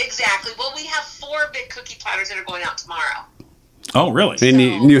 Exactly. Well, we have 4 big cookie platters that are going out tomorrow. Oh, really?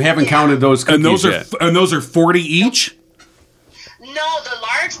 And you haven't counted those cookies yet. And those are 40 each? No, the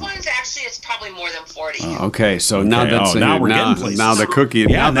large ones, actually, it's probably more than 40. Okay, so now that's now we're getting places. Now the cookie.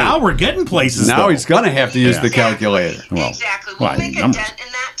 Yeah, now we're getting places. Now though. he's going to have to use the calculator. Exactly. We'll make a dent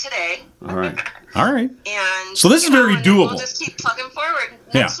in that today. All right. All right. And So this is very and then doable. We'll just keep plugging forward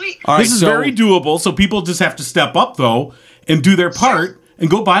next week. All right, This is so- very doable, so people just have to step up, though, and do their part and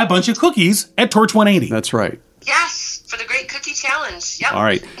go buy a bunch of cookies at Torch 180. That's right. Yes, for the Great Cookie Challenge. Yep. All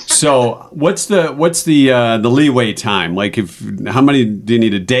right. So what's the leeway time? Like, how many do you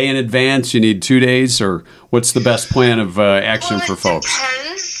need a day in advance? You need 2 days, or what's the best plan of action for folks?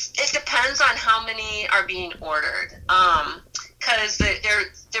 It depends on how many are being ordered. Because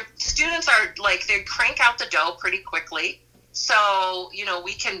the students are they crank out the dough pretty quickly. So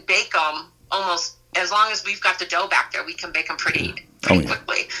we can bake them almost as long as we've got the dough back there. We can bake them pretty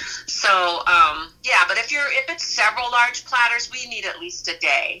quickly. So but if it's several large platters, we need at least a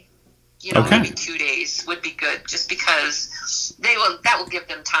day. Maybe 2 days would be good, just because that will give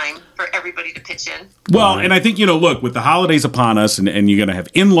them time for everybody to pitch in. Well, and I think, look, with the holidays upon us and you're going to have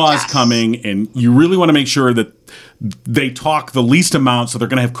in-laws coming, and you really want to make sure that they talk the least amount, so they're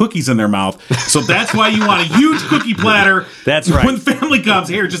going to have cookies in their mouth. So that's why you want a huge cookie platter. That's right. When family comes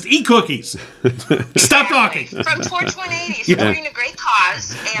here, just eat cookies. Stop talking. From Torch 180, supporting a great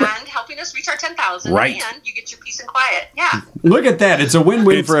cause and helping us reach our 10,000. Right. And you get your peace and quiet. Yeah. Look at that. It's a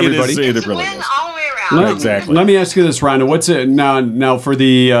win-win for everybody. It's a really win is. all the way around. Exactly. Let me ask you this, Rhonda. What's it now for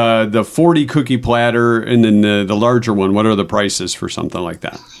the 40 cookie platter and then the larger one? What are the prices for something like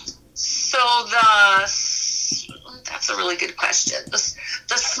that? So that's a really good question.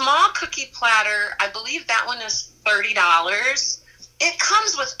 The small cookie platter, I believe that one is $30. It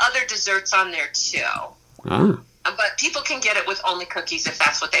comes with other desserts on there too. Ah. But people can get it with only cookies if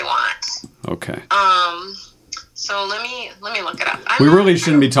that's what they want. Okay. So let me look it up. We really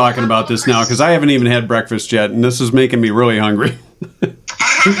shouldn't be talking about this now because I haven't even had breakfast yet, and this is making me really hungry. Yeah,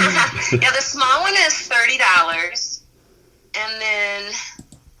 the small one is $30, and then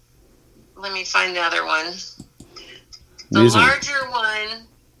let me find the other one. The larger one,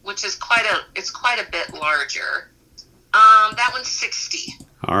 which is quite a bit larger. That one's $60.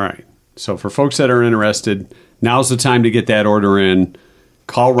 All right. So for folks that are interested, now's the time to get that order in.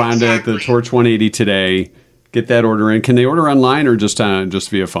 Call Rhonda at the Torch 180 today. Get that order in. Can they order online or just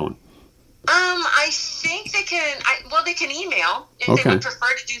via phone? I think they can. They can email if they would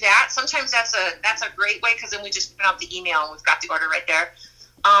prefer to do that. Sometimes that's a great way because then we just print out the email and we've got the order right there.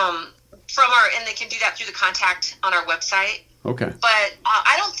 And they can do that through the contact on our website. Okay. But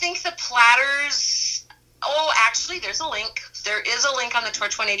I don't think the platters. Oh, actually, there's a link. There is a link on the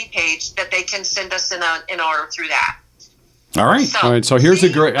Torch 180 page that they can send us an order through that. All right. So here's a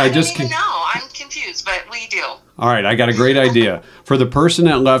great. I don't even know. I'm confused, but we do. All right, I got a great idea for the person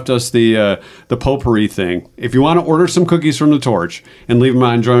that left us the potpourri thing. If you want to order some cookies from the Torch and leave them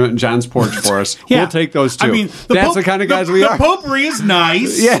on John's porch for us, we'll take those too. I mean, that's the kind of guys we are. The potpourri is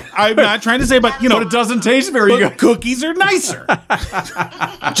nice. Yeah, I'm not trying to say, but but it doesn't taste very good. Cookies are nicer.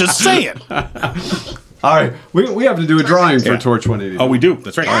 Just saying. All right, we have to do a drawing for Torch 180. Oh, we do.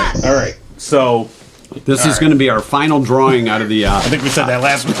 That's right. Yes. All right. So This is going to be our final drawing out of the. I think we said that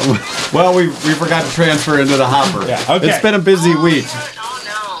last week. Well, we forgot to transfer into the hopper. Yeah, okay. It's been a busy week,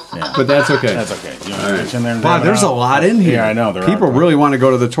 Oh, no. Yeah. but that's okay. That's okay. You want to reach in there and Wow, grab it there's a out? lot in here. Yeah, I know. There People are. really want to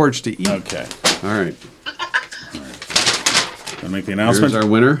go to the torch to eat. Okay. All right. I'll make the Here's announcement. our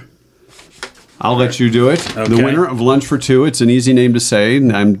winner. I'll let you do it. Okay. The winner of Lunch for Two. It's an easy name to say. I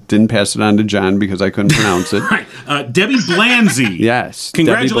didn't pass it on to John because I couldn't pronounce it. Right. Debbie Blanzy. Yes.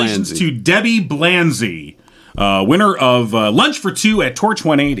 Congratulations Debbie Blanzy. to Debbie Blanzy, winner of Lunch for Two at Torch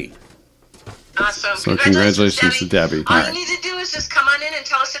 180. Awesome. So congratulations to Debbie. All All you need to do is just come on in and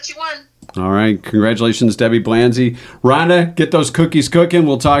tell us that you won. All right. Congratulations, Debbie Blanzy. Rhonda, get those cookies cooking.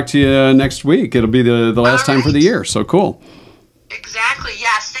 We'll talk to you next week. It'll be the last All time for the right. year. So cool. Exactly.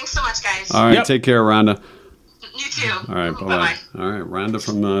 Yes. Thanks so much, guys. All right. Yep. Take care, Rhonda. You too. All right. Bye-bye. Bye-bye. All right. Rhonda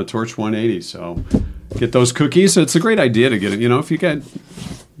from Torch 180. So get those cookies. It's a great idea to get it. You know, if you got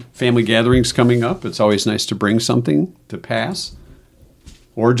family gatherings coming up, it's always nice to bring something to pass.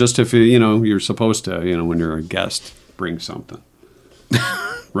 Or just if, you're supposed to, when you're a guest, bring something.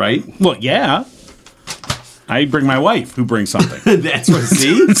 Right? Well, yeah. I bring my wife, who brings something. That's what,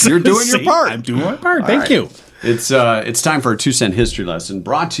 see? You're doing your See? part. I'm doing my part. Thank right. you. It's time for a 2-cent history lesson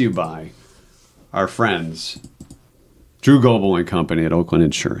brought to you by our friends, Drew Goebel and Company at Oakland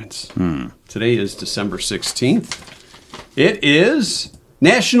Insurance. Today is December 16th. It is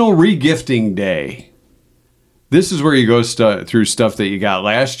National Regifting Day. This is where you go through stuff that you got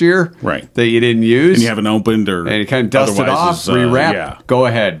last year, Right. that you didn't use, And you haven't opened or and you kind of dust it otherwise off, is, rewrap. Yeah. Go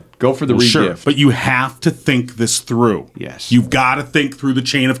ahead. Go for the regift. Sure, but you have to think this through. Yes. You've got to think through the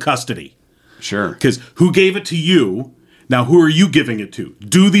chain of custody. Sure. Because who gave it to you? Now, who are you giving it to?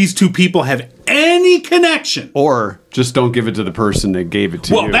 Do these two people have any connection? Or just don't give it to the person that gave it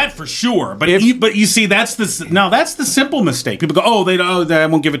to Well, you. that for sure. But If- but you see, that's the simple mistake. People go, I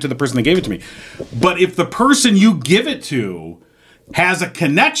won't give it to the person that gave it to me. But if the person you give it to has a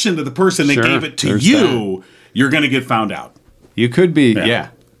connection to the person that Sure, gave it to there's you, you're going to get found out. You could be, Yeah.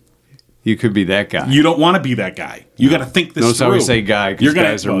 You could be that guy. You don't want to be that guy. You got to think this Notice through. how we say guy, 'cause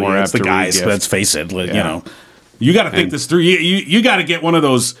guys are more it's the apt to guys. re-gift. Let's face it. You Yeah. know, you got to think this through. You got to get one of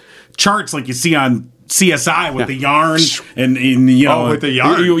those charts like you see on CSI with the yarn and with the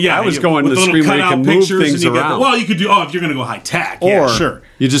yarn. I was going with to the little screen where you cutout can move pictures things and you get around. well, you could do. Oh, if you're going to go high tech, Or yeah, sure.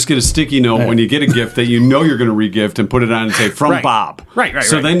 you just get a sticky note when you get a gift that you know you're going to re-gift and put it on and say, from Right. Bob. Right,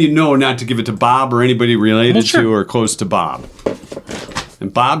 So right. then you know not to give it to Bob or anybody related Well, sure. to or close to Bob.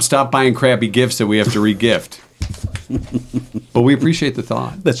 And Bob, stop buying crappy gifts that we have to re-gift. But we appreciate the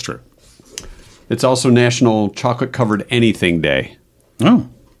thought. That's true. It's also National Chocolate-Covered Anything Day. Oh,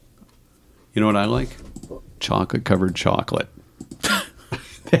 You know what I like? Chocolate-covered chocolate.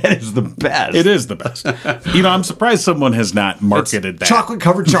 That is the best. it is the best. I'm surprised someone has not marketed that.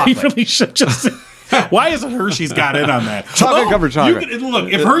 Chocolate-covered They chocolate. really should just. Why isn't Hershey's got in on that? Chocolate-covered chocolate. Look,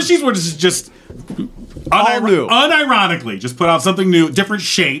 if Hershey's were to just All new. unironically just put out something new, different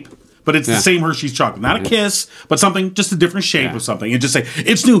shape, but it's Yeah. the same Hershey's chocolate, not a kiss, but something just a different shape Yeah. of something, and just say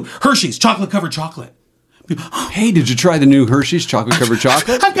it's new Hershey's chocolate covered chocolate. Hey, did you try the new Hershey's chocolate-covered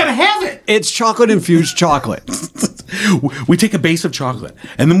chocolate? I've got to have it. It's chocolate-infused chocolate. We take a base of chocolate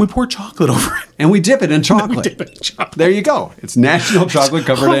and then we pour chocolate over it. And we dip it in chocolate. Dip it in chocolate. There you go. It's National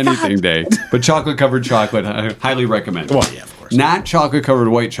Chocolate-Covered Oh, God. Anything Day. But chocolate-covered chocolate, I highly recommend. Well, yeah, of course. Not chocolate-covered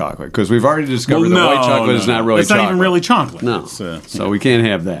white chocolate, because we've already discovered that white chocolate is not really It's chocolate. not even really chocolate. No. It's, So we can't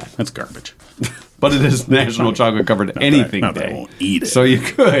have that. that's garbage. But it is National Chocolate-Covered Anything not that I Day. won't eat it. So you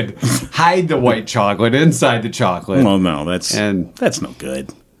could hide the white chocolate inside the chocolate. Well, no, that's And- no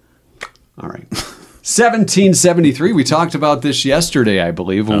good. All right. 1773. We talked about this yesterday, I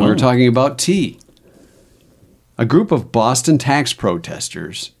believe, when we were talking about tea. A group of Boston tax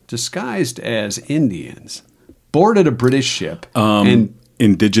protesters, disguised as Indians, boarded a British ship and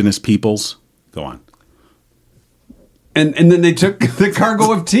Indigenous peoples. Go on. then they took the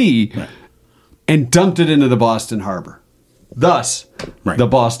cargo of tea and dumped it into the Boston harbor. Thus, Right. the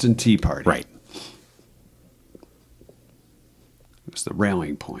Boston Tea Party. Right. It was the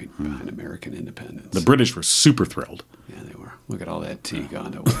rallying point behind American independence. The British were super thrilled. Yeah, they were. Look at all that tea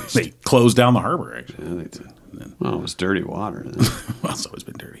gone to waste. They closed down the harbor, actually. Yeah, they did. Well, it was dirty water. Well, it's always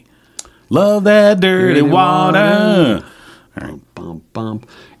been dirty. Love that dirty water. Bum, bum.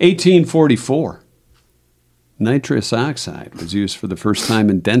 1844. Nitrous oxide was used for the first time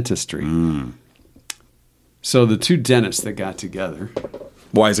in dentistry. So the two dentists that got together,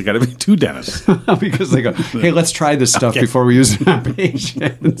 Why has it got to be two dentists? because they go, hey, let's try this stuff before we use it on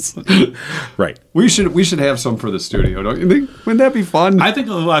patients. Right. We should have some for the studio, don't you think? Wouldn't that be fun? I think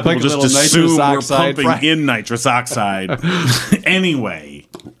a lot of Like people a just little assume nitrous we're oxide, pumping right? in nitrous oxide anyway.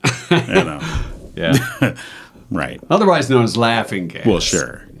 You know. Yeah. Right. Otherwise known as laughing gas. Well,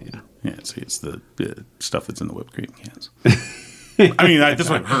 sure. Yeah, it's the stuff that's in the whipped cream cans. I mean, that's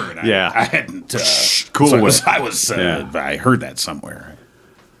what I've heard. I hadn't. Cool so Whip. I heard that somewhere.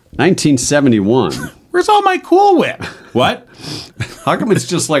 1971. Where's all my Cool Whip? What? How come it's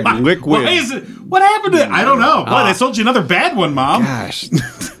just like liquid? Why is it? What happened to it? I don't know. Boy, they sold you another bad one, Mom. Gosh.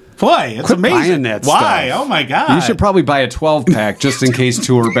 Boy, it's Quit amazing. buying that Why? stuff. Oh, my God. You should probably buy a 12-pack just in case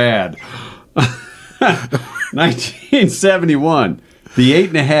two are bad. 1971. The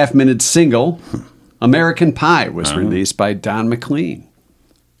 8.5-minute single, American Pie, was released by Don McLean.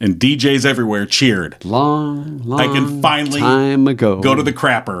 And DJs everywhere cheered. Long I can finally time ago. go to the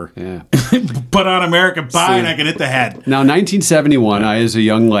crapper, Yeah. put on American Pie, and I can hit the head. Now, 1971, I, as a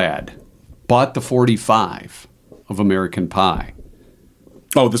young lad, bought the 45 of American Pie.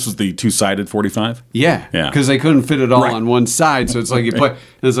 Oh, this was the two-sided 45? Yeah. Yeah. Because they couldn't fit it all Right. on one side. So it's like you play,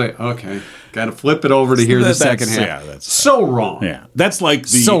 it's like, okay, got to flip it over to hear the second half. Yeah, that's so wrong. Yeah, that's like the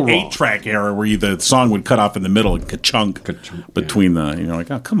So wrong. 8-track era where the song would cut off in the middle and ka-chunk between the. You're like,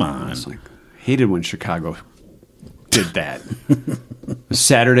 oh, come on. It's like, hated when Chicago did that.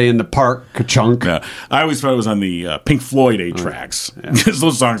 Saturday in the Park, ka-chunk. Yeah. I always thought it was on the Pink Floyd 8-tracks because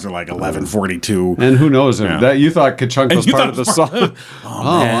those songs are like 11:42. And who knows? That you thought ka-chunk was you part thought of the it was song. part- Oh,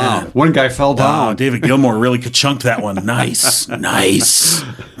 man. wow. One guy fell Wow, down. David Gilmour really ka-chunked that one. Nice, nice.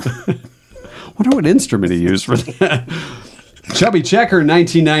 Wonder what instrument he used for that. Chubby Checker in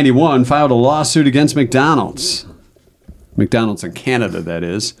 1991 filed a lawsuit against McDonald's. McDonald's in Canada, that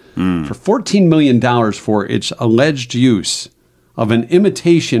is, for $14 million for its alleged use of an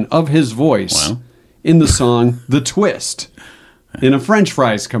imitation of his voice in the song The Twist in a French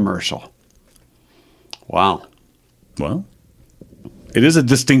fries commercial. Wow. Well, it is a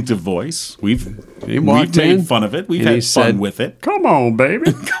distinctive voice. We've walked in, made fun of it. We've and he had said, fun with it. Come on,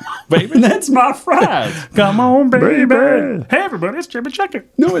 baby. Baby, That's my fries. come on, baby. Hey, everybody, it's Chubby Checker.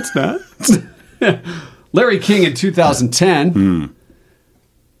 No, it's not. Larry King in 2010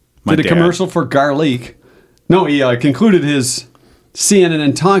 My did a dad. commercial for Garlic. No, he concluded his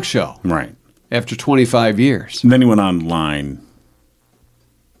CNN talk show Right. after 25 years. And then he went online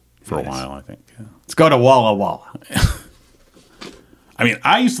for a while, I think. Yeah. Let's go to Walla Walla. I mean,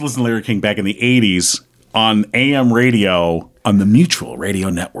 I used to listen to Larry King back in the 80s on AM radio on the Mutual Radio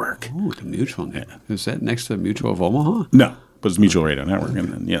Network. Ooh, the Mutual Network. Is that next to the Mutual of Omaha? No, but it's Mutual Radio Network.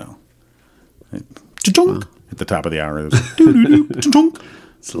 And then, cha-chunk at the top of the hour. There's a doo-doo-doo, cha-chunk.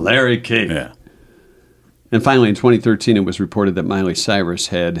 It's Larry King. Yeah. And finally, in 2013, it was reported that Miley Cyrus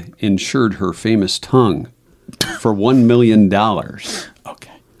had insured her famous tongue for $1 million.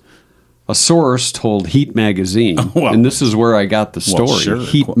 Okay. A source told Heat Magazine, Well, and this is where I got the story, Well, sure.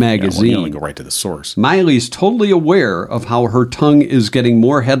 Heat Yeah, Magazine. you only go right to the source. Miley's totally aware of how her tongue is getting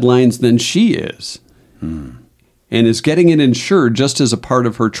more headlines than she is, and is getting it insured just as a part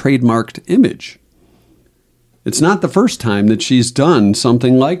of her trademarked image. It's not the first time that she's done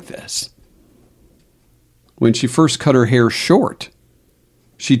something like this. When she first cut her hair short,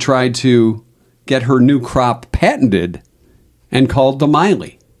 she tried to get her new crop patented and called the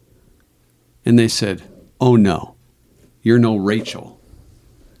Miley. And they said, oh no, you're no Rachel,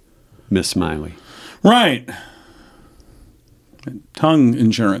 Miss Miley. Right. Tongue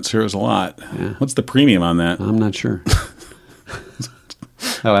insurance here is a lot. Yeah. What's the premium on that? I'm not sure.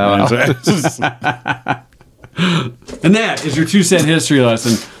 And that is your 2-cent history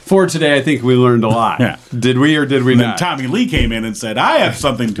lesson for today. I think we learned a lot. Yeah. Did we or did we And then not? Tommy Lee came in and said, I have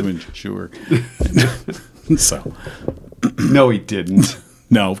something to insure. So, No, he didn't.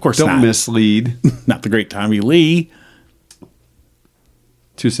 no, of course Don't not. mislead. Not the great Tommy Lee.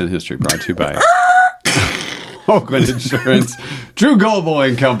 2-cent history brought to you by Oakland Insurance. Drew Goble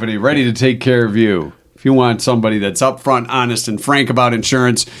and Company, ready to take care of you. If you want somebody that's upfront, honest, and frank about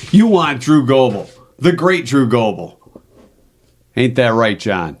insurance, you want Drew Goble, the great Drew Goble. Ain't that right,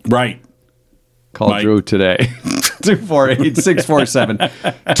 John? Right. Call Mike. Drew today.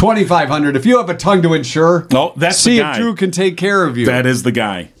 248-647-2500. If you have a tongue to insure, Oh, that's see the if guy. Drew can take care of you. That is the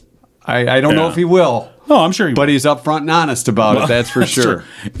guy. I don't know Yeah. if he will, Oh, I'm sure he but he's upfront and honest about it. That's for sure.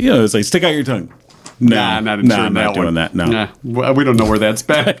 You know, it's like, stick out your tongue. No, Nah, I'm not no, insuring I'm not that doing one. that. No. Nah, we don't know where that's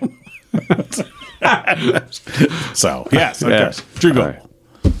been. So, yes, of Yeah. course. Drew Goble. All right.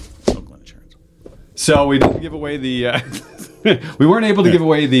 Oakland Insurance. So we didn't give away the. We weren't able to give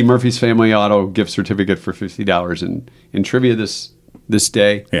away the Murphy's Family Auto gift certificate for $50 in trivia this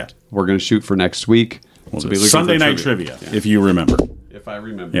day. Yeah. We're going to shoot for next week. Well, So it's be looking Sunday for night trivia, if you remember. if I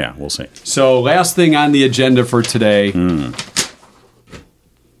remember. Yeah, we'll see. So last thing on the agenda for today.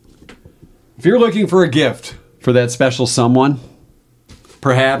 If you're looking for a gift for that special someone,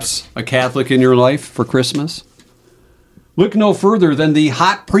 perhaps a Catholic in your life for Christmas? Look no further than the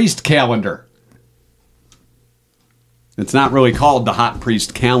Hot Priest Calendar. It's not really called the Hot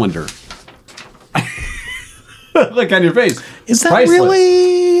Priest Calendar. Look on your face. Is that Priceless.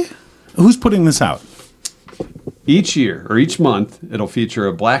 really? Who's putting this out? Each year, or each month, it'll feature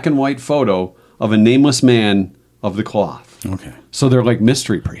a black and white photo of a nameless man of the cloth. Okay. So they're like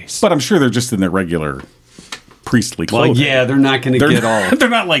mystery priests. But I'm sure they're just in their regular priestly clothing. Well, yeah, they're not going to get all... They're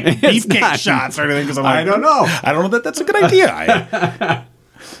not like beefcake shots or anything. 'Cause I'm like, I don't know. I don't know that that's a good idea.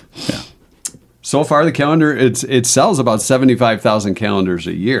 Yeah. So far, the calendar, it sells about 75,000 calendars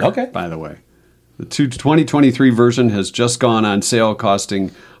a year, Okay. by the way. The 2023 version has just gone on sale,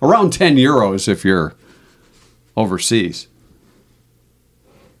 costing around 10 euros if you're overseas.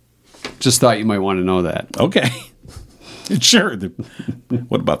 Just thought you might want to know that. Okay. Sure.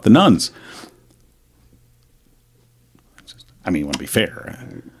 What about the nuns? I mean, you want to be fair.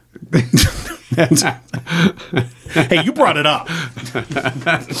 Hey, you brought it up.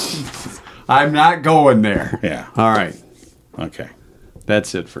 I'm not going there. Yeah. All right. Okay.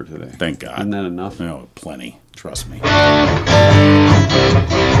 That's it for today. Thank God. Isn't that enough? No, plenty. Trust me. Mike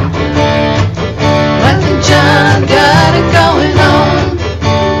and John got it going on.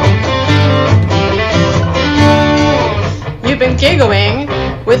 You've been giggling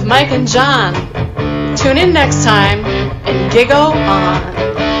with Mike and John. Tune in next time and giggle on.